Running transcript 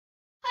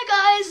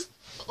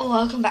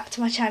Welcome back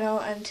to my channel,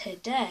 and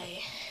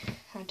today,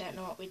 I don't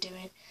know what we're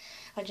doing,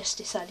 I just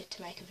decided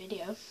to make a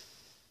video.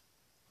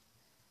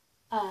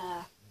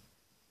 Oh,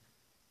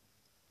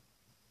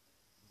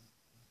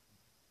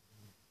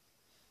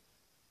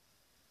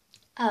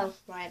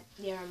 right,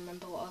 yeah, I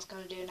remember what I was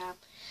going to do now.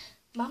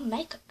 My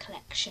makeup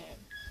collection.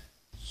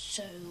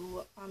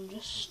 So, I'm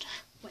just,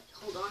 wait,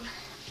 hold on.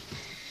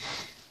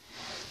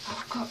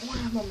 I've got one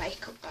of my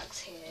makeup bags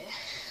here,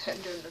 and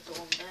another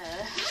one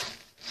there.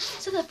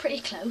 So they're pretty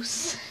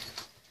close.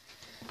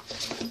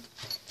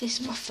 This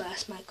is my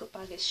first makeup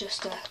bag, it's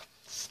just a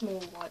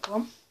small white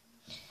one.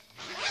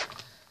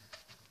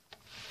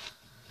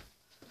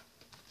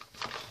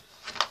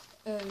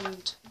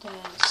 And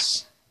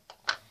there's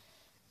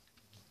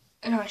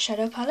an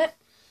eyeshadow palette.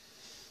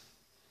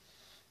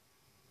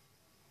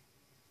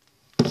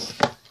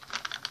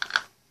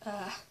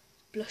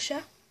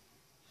 Blusher.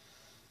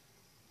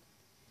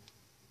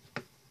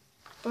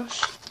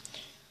 Brush.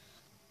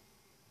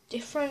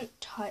 Different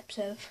types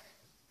of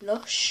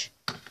blush.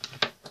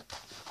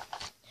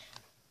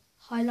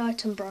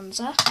 Highlight and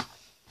bronzer.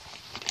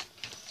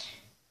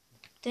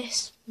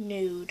 This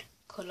nude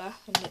colour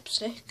and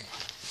lipstick.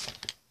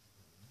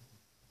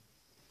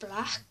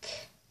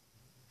 Black.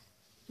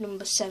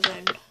 Number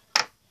 7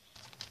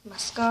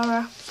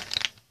 mascara.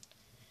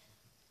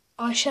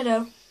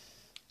 Eyeshadow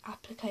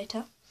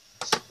applicator.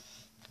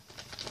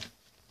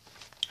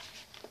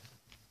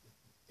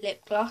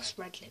 Lip gloss,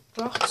 red lip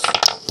gloss.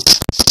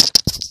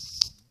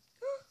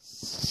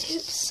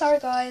 Oops, sorry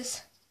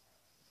guys.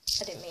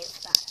 I didn't mean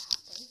for that to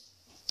happen.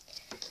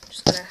 I'm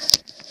just gonna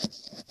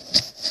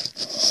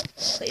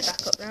put you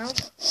back up now.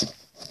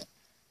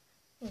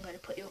 I'm gonna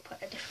put you up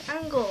at a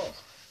different angle.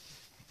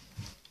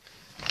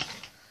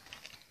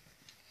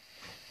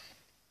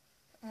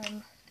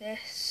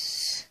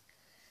 This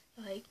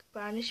like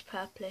brownish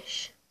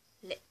purplish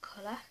lip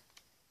colour,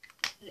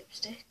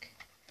 lipstick,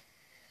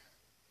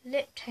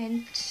 lip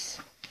tints,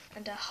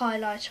 and a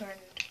highlighter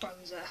and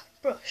bronzer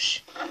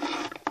brush.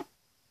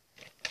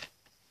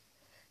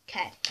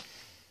 Okay,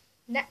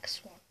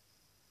 next one.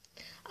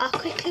 I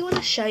quickly want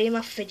to show you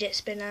my fidget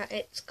spinner.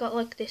 It's got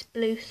like this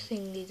blue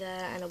thingy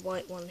there and a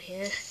white one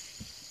here.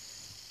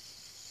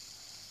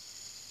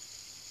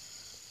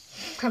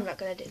 I'm not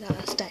going to do that,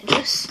 that's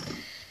dangerous.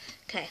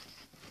 Okay.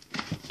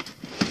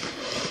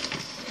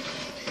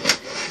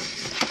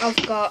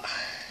 I've got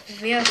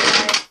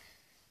VO5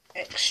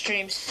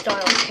 Extreme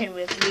Style tin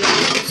with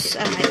loose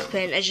makeup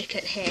in, as you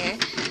can hear.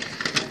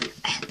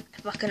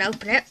 If I can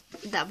open it,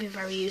 that'd be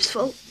very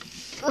useful.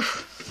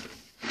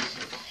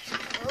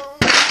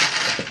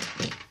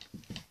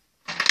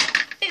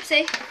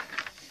 Oopsie.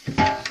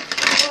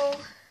 Oh,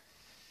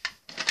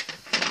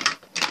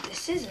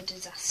 this is a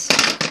disaster.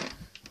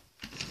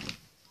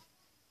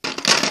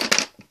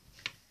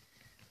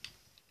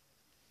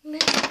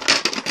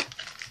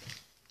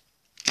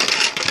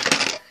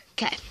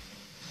 Okay,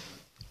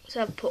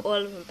 so I've put all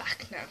of them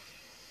back now.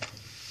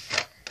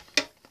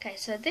 Okay,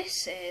 so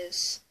this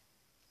is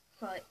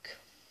like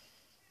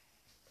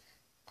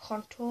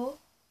contour,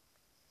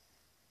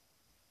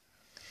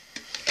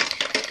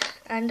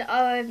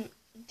 and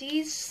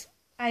these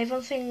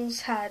Avon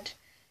things had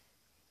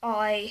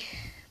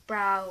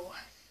eyebrow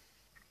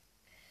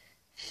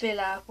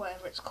filler,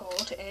 whatever it's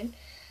called, in,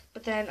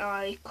 but then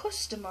I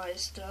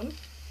customised them,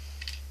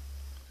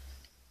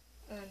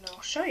 and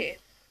I'll show you.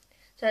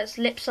 So it's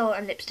lip salt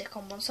and lipstick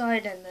on one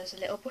side, and there's a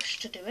little brush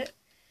to do it.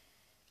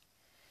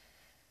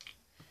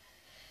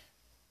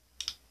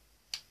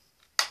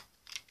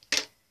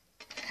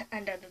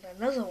 And I did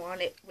another one,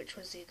 which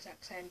was the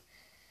exact same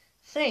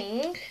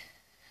thing,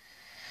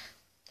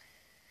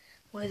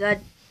 with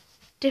a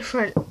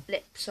different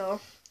lip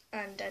salt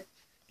and a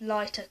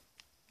lighter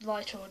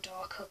or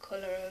darker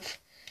colour of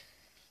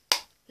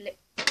lip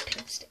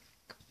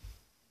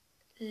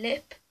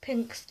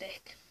pink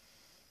stick.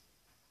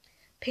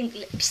 Pink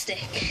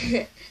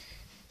lipstick.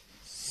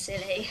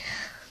 Silly.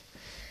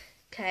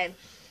 Okay,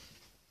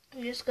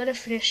 I'm just going to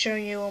finish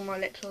showing you all my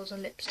lip salts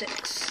and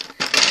lipsticks.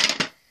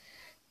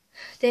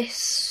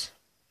 This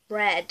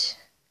red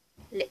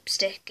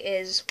lipstick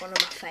is one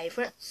of my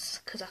favourites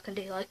because I can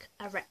do like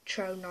a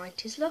retro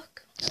 90s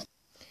look.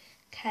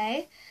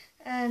 Okay,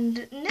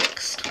 and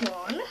next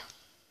one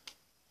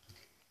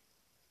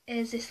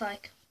is this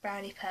like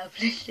brownie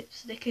purplish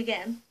lipstick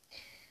again,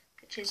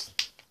 which is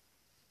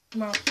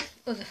my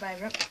other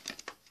favourite.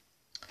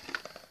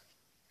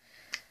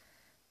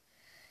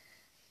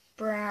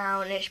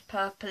 Brownish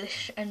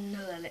purplish,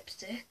 another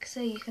lipstick.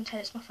 So you can tell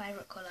it's my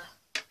favourite colour.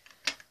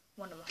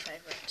 One of my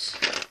favourites.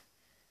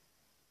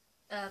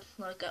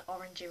 Like an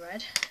orangey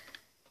red.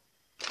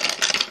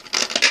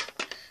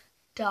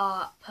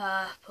 Dark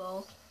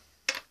purple.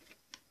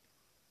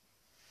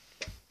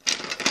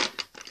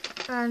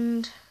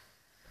 And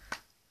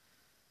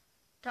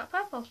dark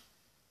purple.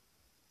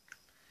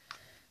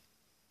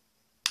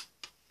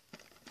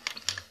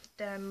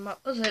 Then my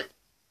other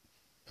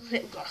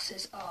lip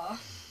glosses are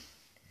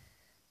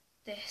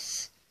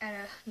this and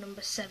a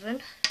number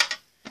 7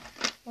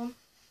 one,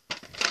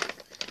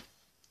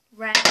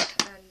 red,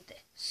 and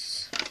this.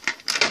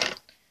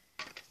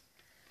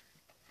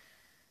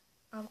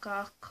 I've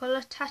got a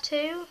colour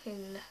tattoo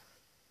in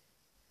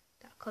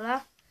that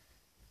colour.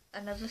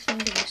 Another thing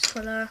in this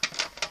colour.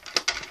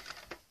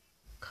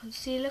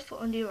 Concealer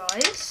for under your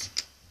eyes.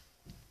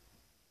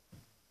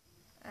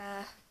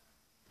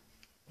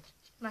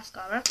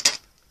 Mascara.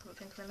 Can't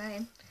think of the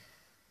name.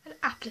 An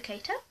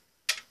applicator.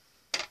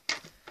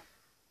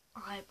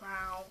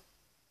 Eyebrow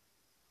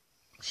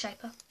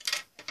shaper.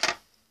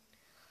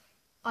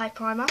 Eye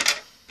primer. Other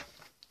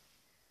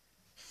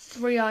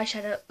three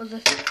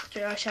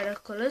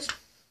eyeshadow colours.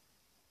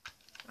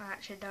 I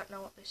actually don't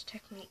know what this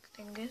Technique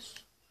thing is.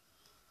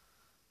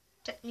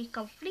 Technique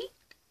on Fleek.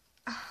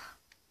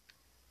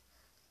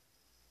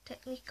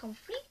 Technique on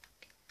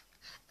Fleek.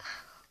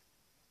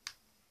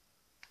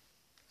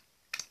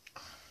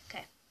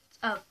 Okay.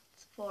 Oh,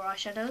 4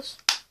 eyeshadows.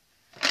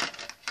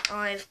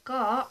 I've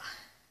got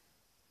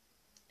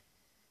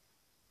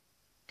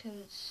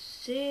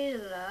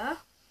concealer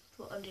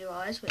for under your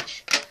eyes,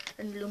 which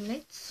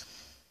illuminates.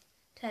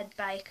 Ted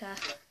Baker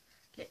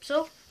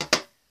Lipsol,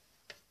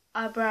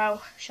 eyebrow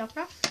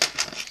sharpener,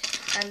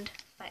 and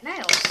fake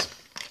nails.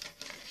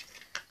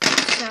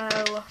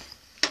 So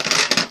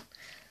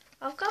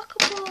I've got a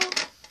couple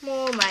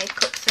more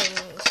makeup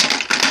things,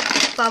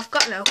 but I've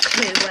got no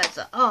clue where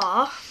they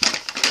are.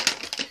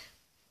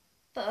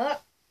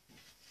 But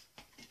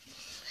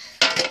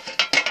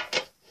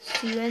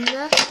see you in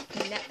the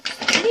next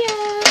video.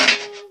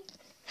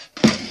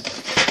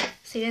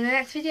 See you in the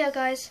next video,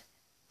 guys.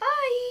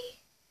 Bye.